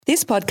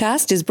This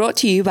podcast is brought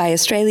to you by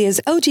Australia's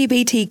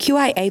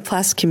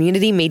LGBTQIA+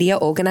 community media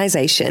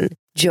organisation,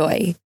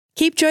 Joy.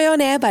 Keep Joy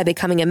on air by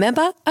becoming a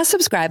member, a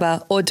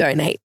subscriber, or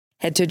donate.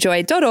 Head to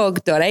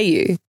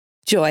joy.org.au.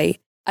 Joy,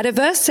 a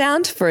diverse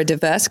sound for a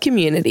diverse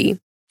community.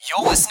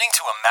 You're listening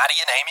to a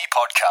Maddie and Amy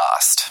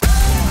podcast.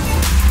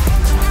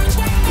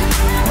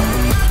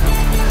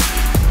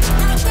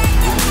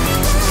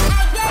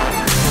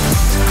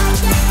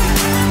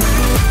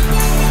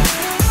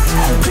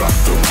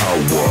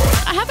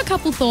 I have a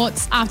couple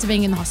thoughts after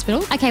being in the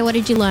hospital. Okay, what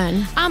did you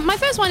learn? My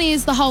first one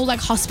is the whole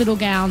hospital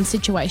gown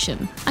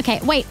situation. Okay,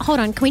 wait, hold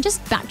on. Can we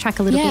just backtrack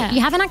a little bit?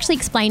 You haven't actually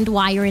explained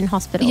why you're in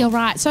hospital. You're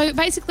right. So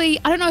basically,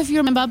 I don't know if you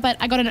remember, but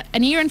I got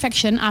an ear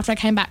infection after I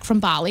came back from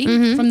Bali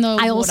from the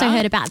I also water.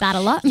 heard about that a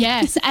lot.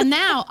 Yes, and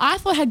now I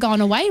thought it had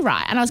gone away,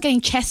 right? And I was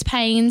getting chest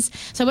pains.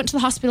 So I went to the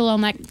hospital.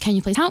 I'm like, can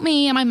you please help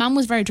me? And my mum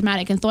was very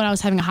dramatic and thought I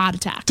was having a heart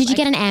attack. Did you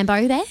get an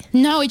ambo there?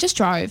 No, it just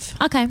drove.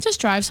 Okay. It just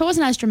drove. So it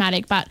wasn't as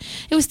dramatic, but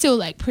it was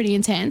still pretty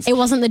intense. It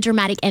wasn't the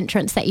dramatic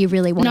entrance that you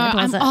really wanted,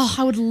 was it?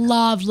 I would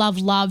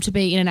love to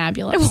be in an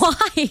ambulance.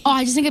 Why?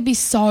 I just think it'd be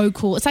so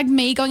cool. It's like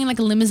me going in a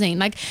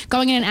limousine.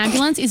 Going in an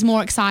ambulance is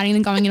more exciting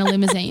than going in a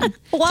limousine.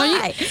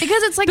 Why?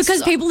 Because it's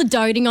because people are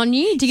doting on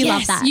you? Do you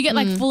love that? You get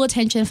full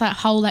attention for that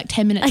whole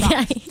 10-minute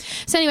drive. Okay.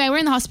 So anyway, we're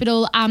in the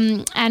hospital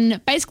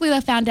and basically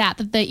they found out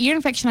that the ear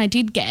infection I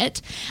did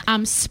get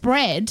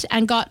spread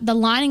and got the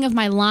lining of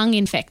my lung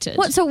infected.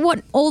 What? So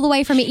what? All the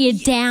way from your ear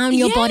down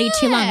your body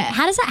to your lung?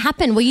 How does that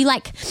happen? Were you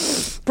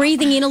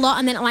breathing in a lot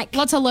and then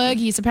lots of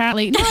lurgies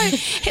apparently? No,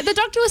 the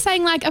doctor was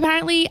saying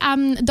apparently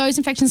those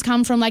infections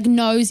come from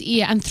nose,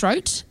 ear and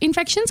throat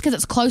infections because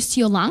it's close to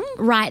your lung.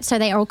 Right, so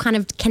they are all kind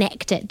of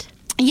connected.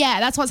 Yeah,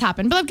 that's what's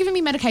happened. But they've given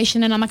me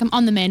medication and I'm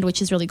on the mend,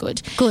 which is really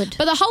good. Good.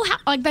 But the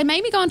whole, they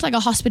made me go into a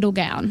hospital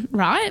gown,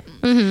 right?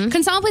 Mm-hmm.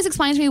 Can someone please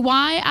explain to me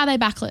why are they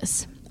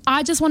backless?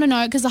 I just want to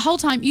know because the whole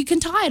time you can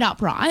tie it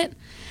up, right?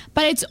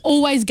 But it's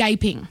always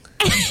gaping.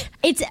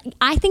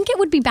 I think it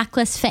would be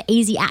backless for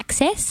easy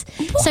access.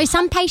 What? So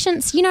some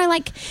patients,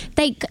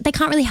 they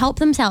can't really help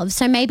themselves.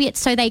 So maybe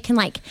it's so they can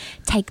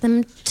take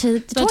them to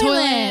the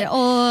toilet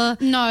or...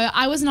 No,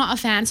 I was not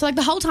a fan. So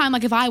the whole time,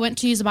 if I went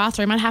to use the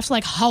bathroom, I'd have to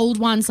hold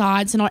one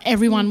side so not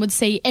everyone would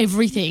see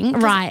everything.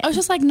 Right. I was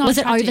just not Was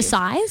attractive. it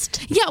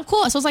oversized? Yeah, of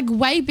course. It was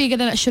way bigger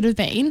than it should have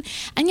been.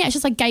 And yeah, it's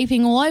just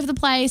gaping all over the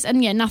place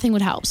and yeah, nothing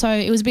would help. So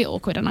it was a bit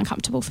awkward and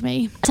uncomfortable for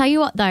me. Tell you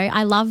what though,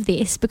 I love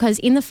this because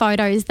in the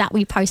photos that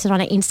we posted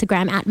on our Instagram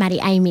at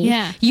Maddie Amy,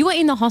 you were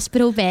in the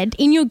hospital bed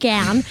in your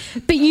gown,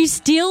 but you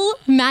still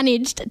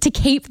managed to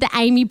keep the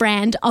Amy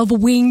brand of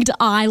winged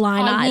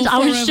eyeliner. I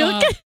was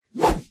shook.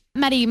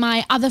 Maddie,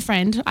 my other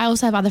friend, I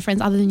also have other friends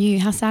other than you.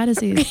 How sad is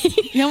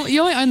this?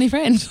 You're my only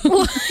friend.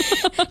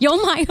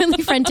 You're my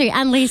only friend too.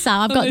 And Lisa,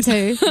 I've got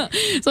two. So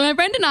my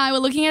friend and I were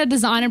looking at a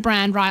designer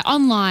brand, right,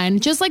 online,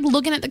 just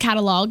looking at the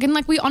catalogue and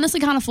we honestly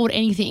can't afford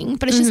anything,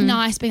 but it's just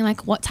nice being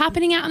what's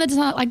happening out in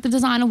the the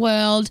designer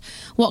world?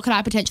 What could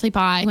I potentially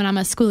buy when I'm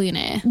a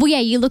schoolionaire? Well,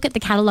 yeah, you look at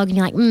the catalogue and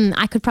you're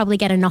I could probably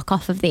get a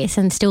knockoff of this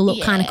and still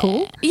look kind of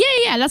cool.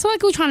 Yeah, that's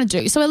what we're trying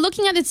to do. So we're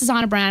looking at this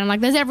designer brand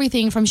and there's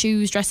everything from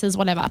shoes, dresses,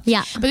 whatever.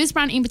 Yeah. But this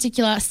brand in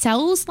particular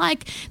sells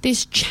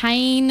this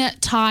chain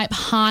type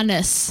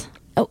harness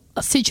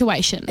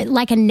situation.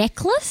 Like a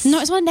necklace? No,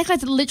 it's not a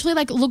necklace. It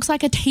literally looks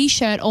like a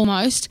t-shirt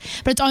almost,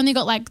 but it's only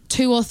got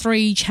 2 or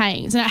 3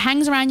 chains and it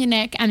hangs around your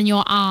neck and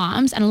your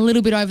arms and a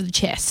little bit over the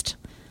chest.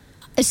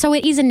 So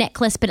it is a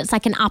necklace, but it's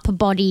an upper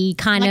body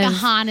kind of... a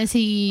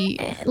harnessy...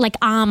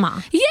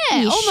 armour.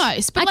 Yeah,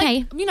 almost. But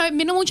okay.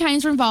 Minimal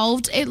chains are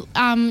involved. It,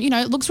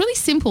 it looks really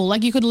simple.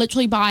 You could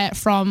literally buy it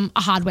from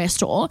a hardware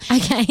store.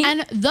 Okay.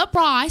 And the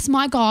price,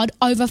 my God,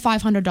 over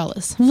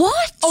 $500.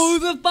 What?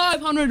 Over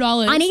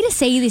 $500. I need to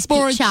see this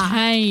for picture. A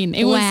chain.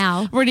 It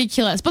was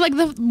ridiculous. But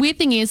the weird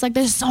thing is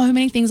there's so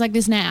many things like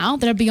this now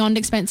that are beyond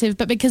expensive,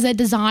 but because they're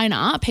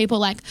designer,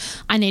 people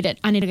I need it.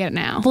 I need to get it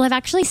now. Well, I've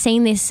actually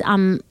seen this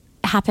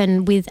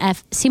happen with a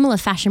similar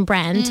fashion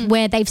brand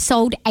where they've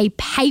sold a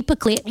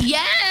paperclip.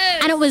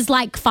 Yes. And it was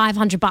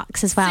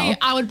 $500 as well. See,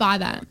 I would buy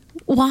that.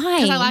 Why?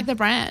 Because I like the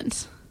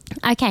brand.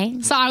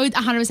 Okay. So I would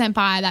 100%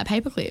 buy that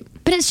paperclip.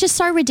 But it's just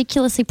so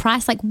ridiculously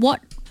priced. What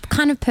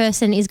kind of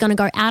person is going to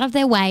go out of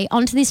their way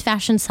onto this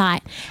fashion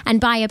site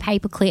and buy a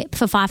paperclip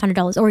for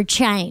 $500 or a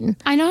chain?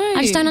 I know.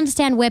 I just don't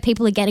understand where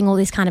people are getting all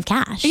this kind of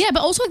cash. Yeah,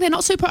 but also they're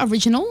not super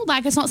original.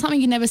 It's not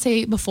something you never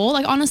see before.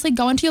 Honestly,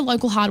 go into your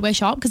local hardware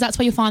shop because that's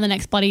where you'll find the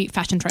next bloody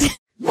fashion trend.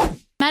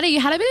 Maddie,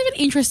 you had a bit of an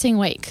interesting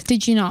week,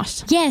 did you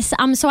not? Yes.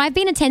 So I've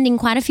been attending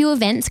quite a few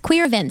events,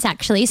 queer events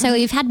actually. So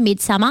we've had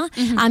Midsummer.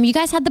 You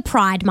guys had the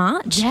Pride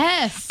March.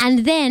 Yes.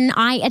 And then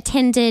I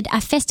attended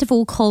a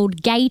festival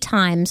called Gay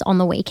Times on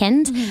the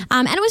weekend.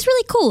 And it was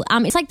really cool.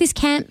 It's this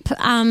camp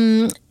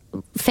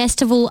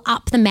festival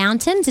up the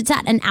mountains. It's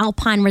at an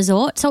alpine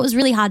resort, so it was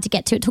really hard to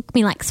get to. It took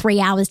me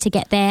 3 hours to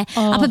get there,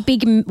 up a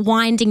big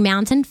winding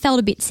mountain. Felt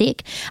a bit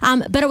sick,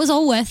 but it was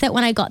all worth it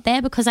when I got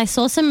there because I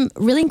saw some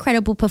really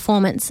incredible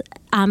performers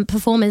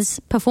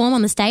perform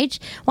on the stage.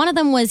 One of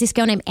them was this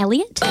girl named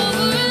Elliot.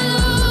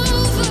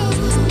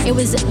 It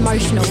was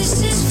emotional.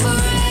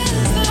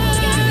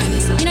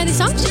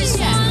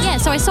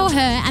 I saw her,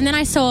 and then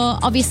I saw,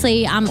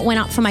 obviously, went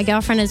up for my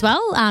girlfriend as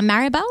well,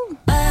 Maribel.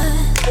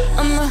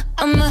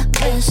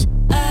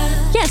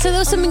 Yeah, so there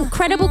were some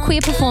incredible queer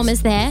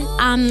performers there.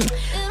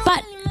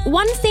 But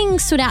one thing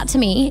stood out to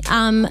me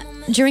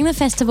during the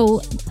festival.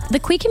 The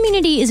queer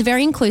community is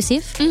very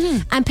inclusive,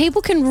 and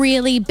people can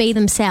really be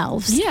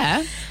themselves.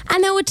 Yeah.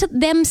 And they were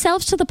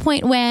themselves to the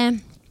point where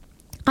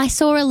I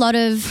saw a lot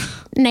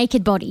of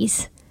naked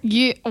bodies.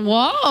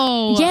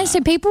 Whoa. Yeah, so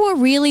people were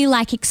really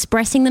like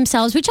expressing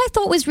themselves, which I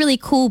thought was really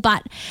cool,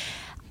 but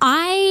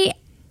I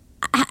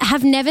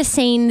have never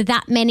seen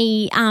that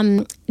many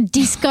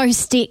disco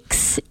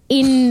sticks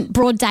in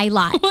broad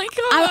daylight. Oh my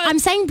God. I'm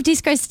saying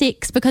disco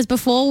sticks because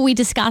before we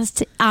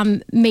discussed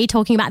me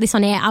talking about this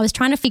on air, I was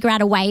trying to figure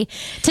out a way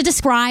to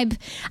describe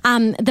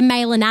the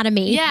male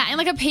anatomy. Yeah, and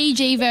like a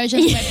PG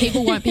version where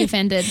people won't be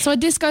offended. So a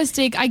disco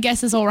stick, I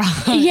guess, is all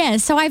right. Yeah,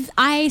 so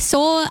I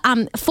saw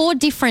 4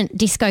 different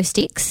disco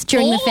sticks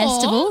during the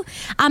festival,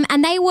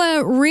 and they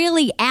were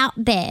really out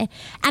there.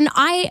 And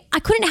I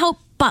couldn't help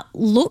but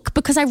look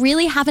because I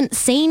really haven't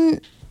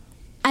seen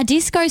a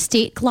disco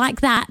stick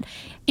like that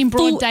In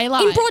broad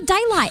daylight. In broad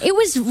daylight. It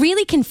was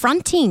really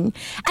confronting.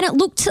 And it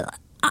looked,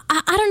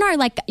 I don't know,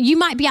 like you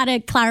might be able to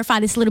clarify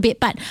this a little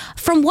bit, but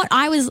from what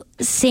I was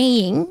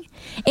seeing,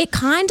 it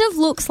kind of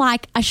looks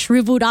like a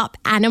shriveled up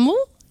animal.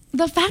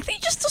 The fact that you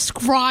just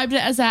described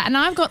it as that, and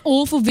I've got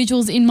awful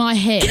visuals in my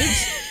head.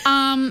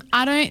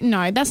 I don't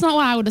know. That's not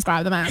what I would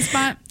describe them as,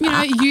 but you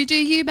know, you do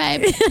you,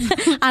 babe.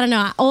 I don't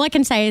know. All I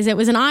can say is it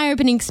was an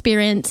eye-opening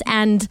experience,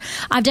 and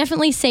I've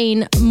definitely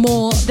seen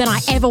more than I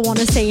ever want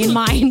to see in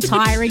my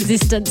entire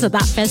existence at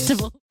that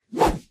festival.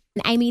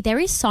 Amy, there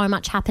is so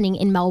much happening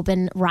in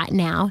Melbourne right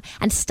now,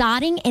 and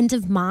starting end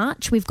of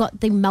March, we've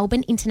got the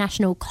Melbourne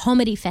International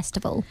Comedy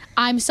Festival.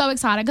 I'm so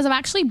excited because I've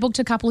actually booked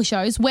a couple of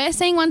shows. We're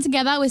seeing one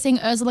together. We're seeing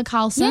Ursula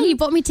Carlson. Yeah, you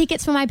bought me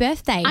tickets for my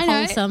birthday. I know.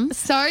 Wholesome.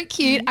 So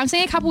cute. I'm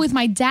seeing a couple with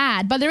my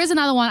dad, but there is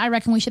another one I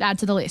reckon we should add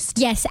to the list.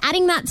 Yes,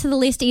 adding that to the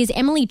list is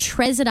Emily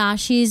Tresidder.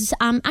 She's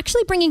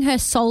actually bringing her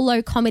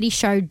solo comedy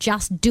show,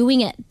 Just Doing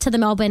It, to the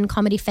Melbourne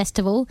Comedy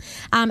Festival.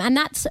 And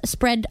that's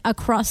spread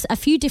across a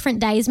few different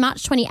days,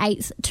 March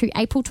 28th to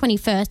April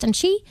 21st. And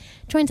she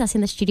joins us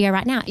in the studio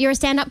right now. You're a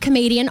stand-up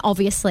comedian,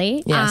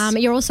 obviously. Yes.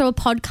 You're also a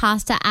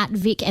podcaster at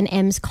Vic and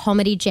M's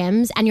Comedy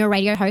Gems, and you're a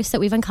radio host that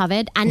we've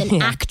uncovered, and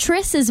an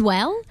actress as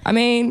well. I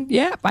mean,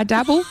 yeah, I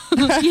dabble.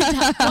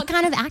 What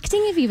kind of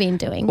acting have you been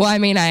doing? Well, I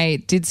mean, I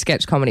did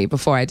sketch comedy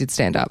before I did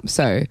stand-up,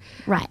 so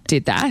Right.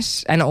 did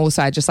that. And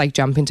also I just like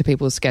jump into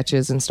people's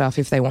sketches and stuff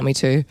if they want me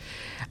to.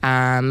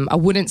 I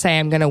wouldn't say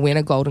I'm going to win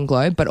a Golden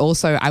Globe, but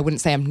also I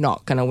wouldn't say I'm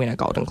not going to win a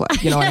Golden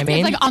Globe. You know what I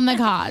mean? It's like on the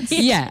cards.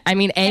 Yeah, I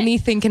mean,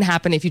 anything can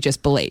happen if you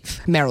just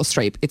believe. Meryl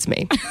Streep, it's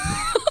me.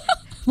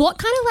 What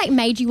kind of like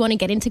made you want to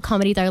get into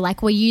comedy though?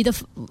 Like, were you the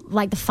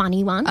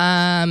funny one?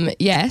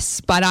 Yes,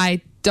 but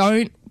I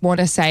don't want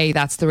to say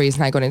that's the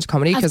reason I got into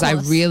comedy because I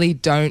course. really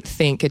don't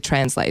think it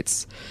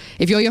translates.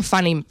 If you're your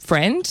funny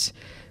friend,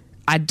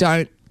 I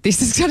don't. This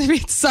is going to be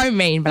so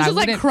mean, but This I is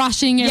like wouldn't.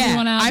 crushing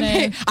everyone out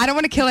there. I don't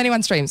want to kill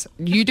anyone's dreams.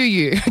 You do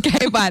you,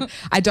 okay? But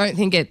I don't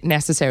think it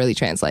necessarily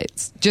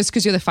translates. Just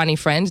because you're the funny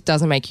friend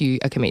doesn't make you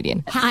a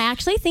comedian. I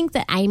actually think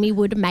that Amy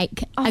would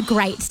make a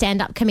great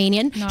stand-up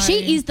comedian. No.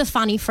 She is the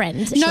funny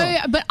friend. No,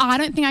 but I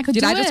don't think I could Did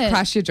do I it. just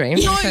crush your dream?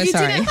 No, I'm so you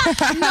sorry. didn't.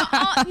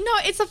 No,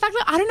 it's the fact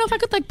that I don't know if I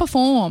could like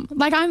perform.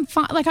 Like I'm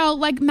fun, like I'll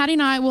like Maddie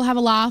and I will have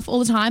a laugh all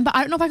the time, but I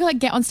don't know if I could like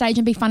get on stage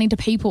and be funny to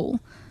people.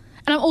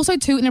 And I'm also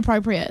too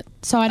inappropriate,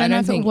 so I don't know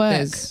if it think would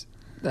work.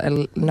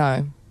 there's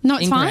no. No,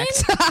 it's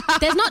Incorrect. fine.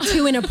 There's not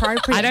too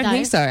inappropriate. I don't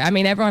think so. I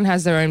mean, everyone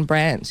has their own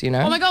brand, you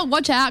know? Oh my god,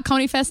 watch out!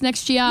 Comedy Fest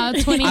next year, I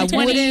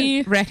 2020.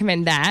 wouldn't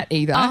recommend that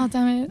either. Oh,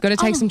 damn it. Got to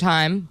take Oh. some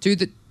time.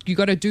 You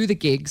got to do the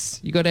gigs.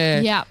 You got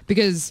to, Yeah.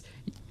 because,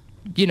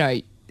 you know,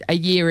 a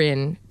year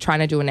in trying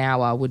to do an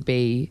hour would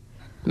be.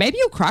 Maybe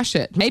you'll crush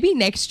it. Maybe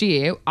next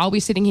year I'll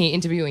be sitting here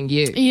interviewing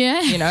you.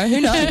 Yeah. You know,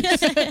 who knows?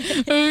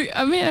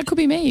 I mean, that could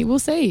be me. We'll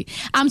see.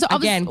 So obviously,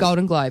 Again,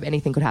 Golden Globe,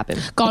 anything could happen.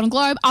 Golden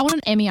Globe. I want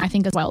an Emmy, I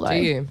think, as well, though. Do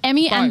you?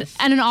 Emmy and Both?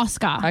 an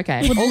Oscar.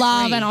 Okay. Would All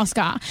love three. an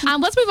Oscar.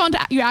 Let's move on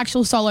to your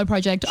actual solo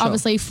project,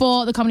 obviously,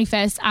 for the Comedy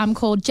Fest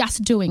called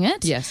Just Doing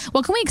It. Yes.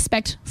 What can we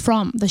expect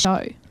from the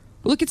show?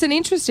 Look, it's an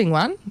interesting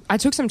one. I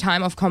took some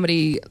time off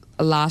comedy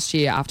last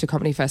year after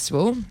Comedy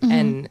Festival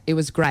and it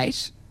was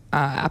great.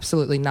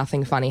 Absolutely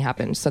nothing funny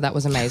happened, so that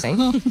was amazing.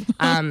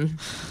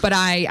 But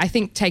I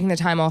think taking the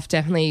time off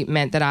definitely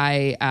meant that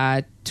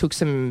I took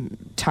some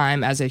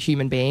time as a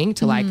human being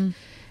to like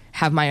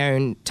have my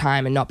own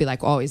time and not be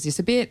like, oh, is this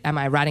a bit? Am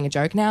I writing a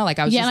joke now? Like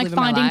I was Yeah, just like living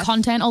my finding life.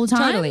 content all the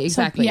time. Totally,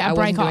 So, exactly. yeah, I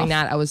break wasn't doing off.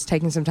 that. I was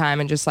taking some time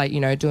and just like, you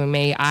know, doing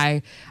me.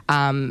 I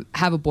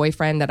have a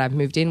boyfriend that I've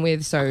moved in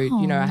with, so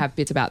you know, I have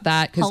bits about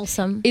that. 'Cause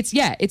Wholesome. It's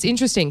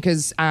interesting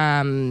because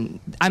I'm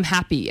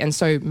happy, and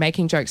so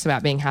making jokes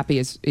about being happy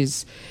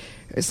is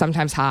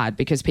sometimes hard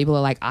because people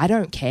are like, I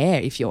don't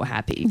care if you're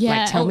happy.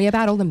 Yeah. Like, tell me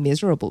about all the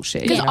miserable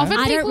shit. Because you know? often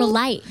I don't people-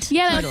 relate.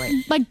 Yeah,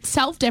 Totally. like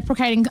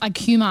self-deprecating like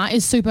humor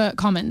is super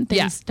common these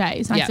Yeah.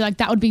 days. I Yeah. feel like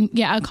that would be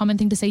a common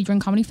thing to see during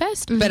Comedy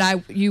Fest. But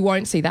you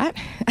won't see that.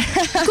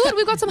 Good,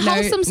 we've got some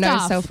wholesome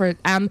stuff. No self.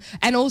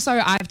 And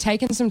also, I've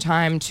taken some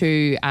time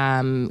to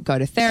go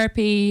to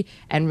therapy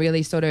and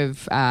really sort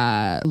of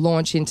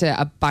launch into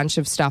a bunch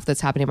of stuff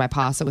that's happened in my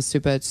past that was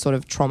super sort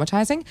of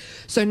traumatizing.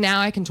 So now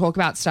I can talk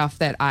about stuff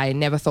that I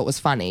never thought was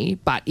funny,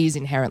 but is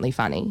inherently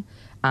funny.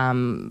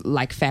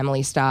 Like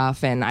family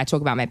stuff, and I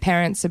talk about my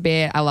parents a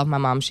bit. I love my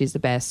mum, she's the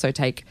best, so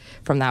take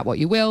from that what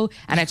you will.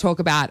 And I talk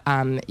about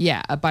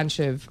a bunch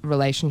of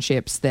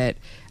relationships that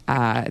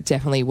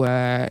definitely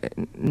were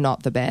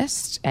not the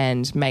best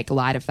and make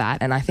light of that.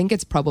 And I think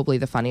it's probably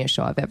the funniest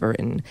show I've ever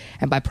written,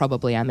 and by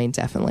probably I mean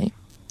definitely.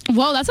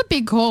 Well, that's a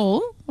big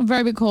call, a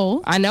very big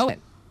call. I know it.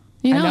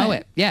 You I know know it.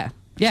 it. Yeah.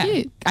 Yeah.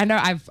 Cute. I know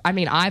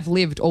I've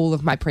lived all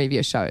of my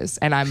previous shows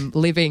and I'm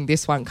living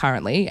this one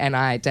currently, and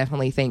I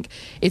definitely think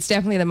it's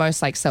definitely the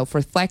most like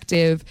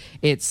self-reflective.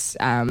 It's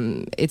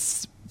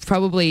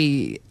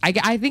probably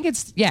I think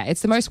it's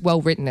the most well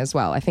written as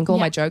well. I think all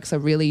my jokes are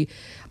really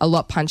a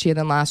lot punchier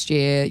than last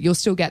year. You'll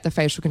still get the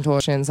facial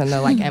contortions and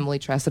the like Emily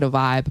Tressida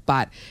vibe,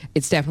 but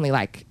it's definitely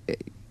like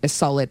a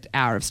solid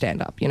hour of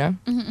stand-up, you know?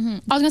 I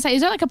was going to say,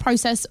 is there like a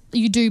process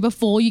you do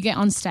before you get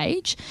on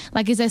stage?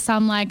 Like, is there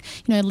some like,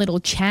 little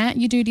chant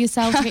you do to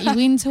yourself to get you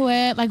into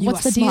it? Like,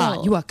 what's the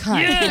deal? You are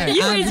kind. Yeah,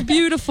 you is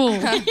beautiful.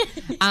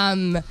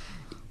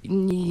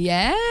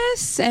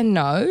 Yes and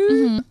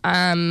no.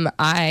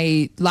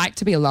 I like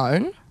to be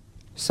alone,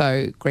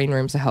 so green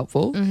rooms are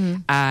helpful.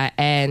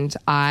 And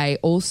I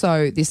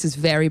also, this is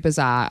very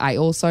bizarre, I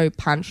also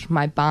punch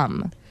my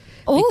bum.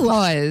 Ooh.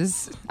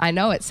 Because I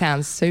know it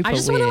sounds super I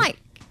just weird. want to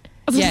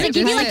Yeah, does it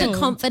give you just like a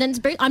confidence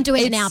boost? I'm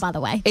doing it now, by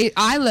the way.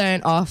 I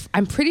learned off,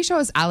 I'm pretty sure it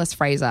was Alice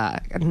Fraser,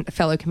 a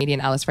fellow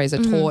comedian Alice Fraser,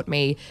 taught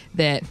me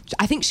that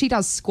I think she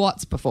does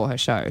squats before her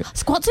show.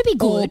 Squats would be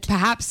Or good.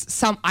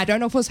 perhaps I don't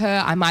know if it was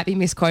her, I might be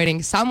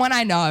misquoting. Someone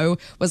I know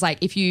was like,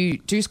 if you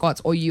do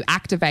squats or you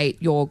activate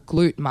your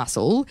glute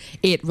muscle,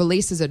 it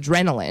releases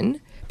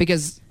adrenaline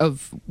because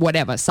of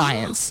whatever,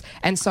 science.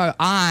 And so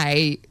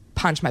I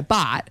punch my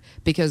butt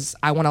because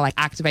I want to like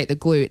activate the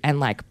glute and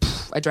like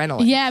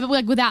adrenaline. Yeah, but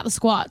like without the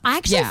squat. I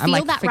actually Yeah, I'm feel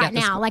like, that forget right the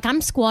now. squat. Like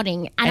I'm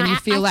squatting and You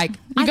feel like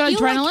You got I feel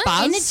adrenaline? like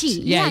Buzzed?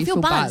 energy. Yeah, I you feel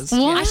feel buzzed.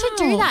 buzzed. Wow. I should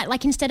do that.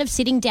 Like instead of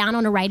sitting down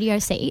on a radio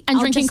seat And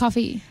I'll drinking just-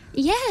 coffee.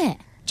 Yeah.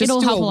 just It'll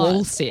do a help a lot.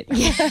 wall sit.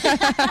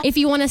 If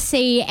you want to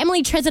see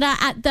Emily Tressida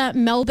at the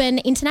Melbourne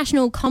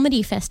International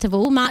Comedy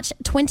Festival, March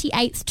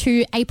 28th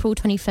to April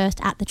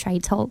 21st at the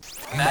Trades Hall.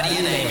 Maddie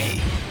and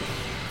Amy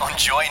on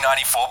Joy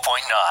 94.9.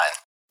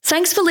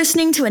 Thanks for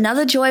listening to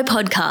another Joy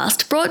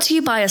podcast brought to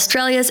you by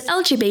Australia's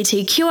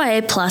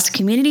LGBTQIA+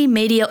 community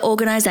media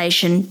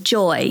organisation,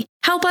 Joy.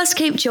 Help us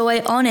keep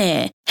Joy on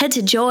air. Head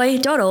to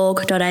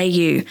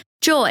joy.org.au.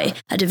 Joy,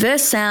 a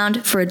diverse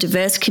sound for a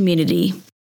diverse community.